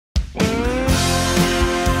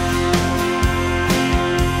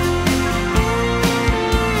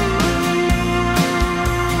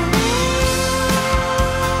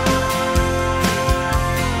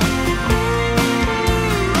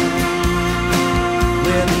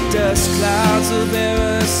Dust clouds will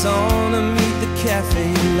bear us on to meet the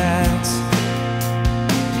cafe lights.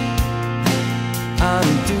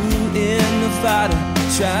 I'm due in Nevada,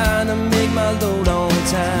 trying to make my load on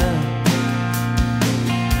time.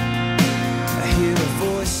 I hear a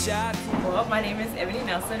voice shout. Well, my name is Ebony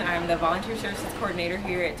Nelson. I'm the Volunteer Services Coordinator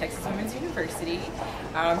here at Texas Women's University.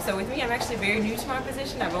 So with me, I'm actually very new to my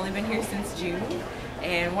position. I've only been here since June.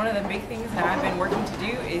 And one of the big things that I've been working to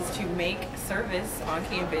do is to make service on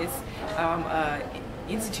campus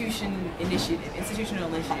institutional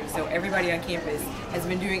initiative. So everybody on campus has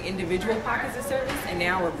been doing individual pockets of service, and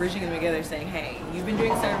now we're bridging them together saying, hey, you've been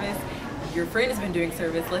doing service, your friend has been doing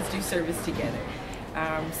service, let's do service together.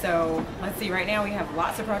 So let's see, right now we have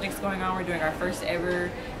lots of projects going on. We're doing our first ever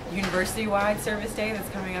university-wide service day that's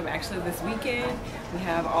coming up actually this weekend. We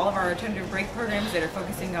have all of our alternative break programs that are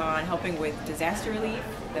focusing on helping with disaster relief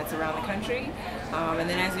that's around the country. And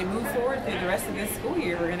then as we move forward through the rest of this school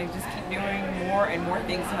year, we're going to just keep doing more and more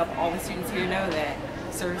things to help all the students here know that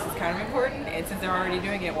service is kind of important, and since they're already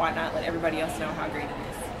doing it, why not let everybody else know how great it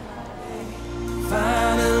is.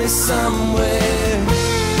 Finally somewhere.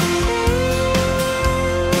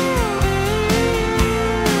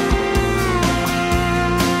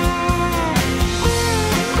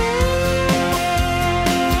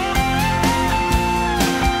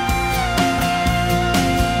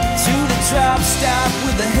 Drop stop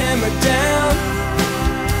with the hammer down,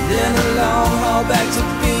 then a long haul back to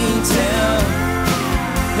Beantown.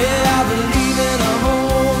 Yeah, I believe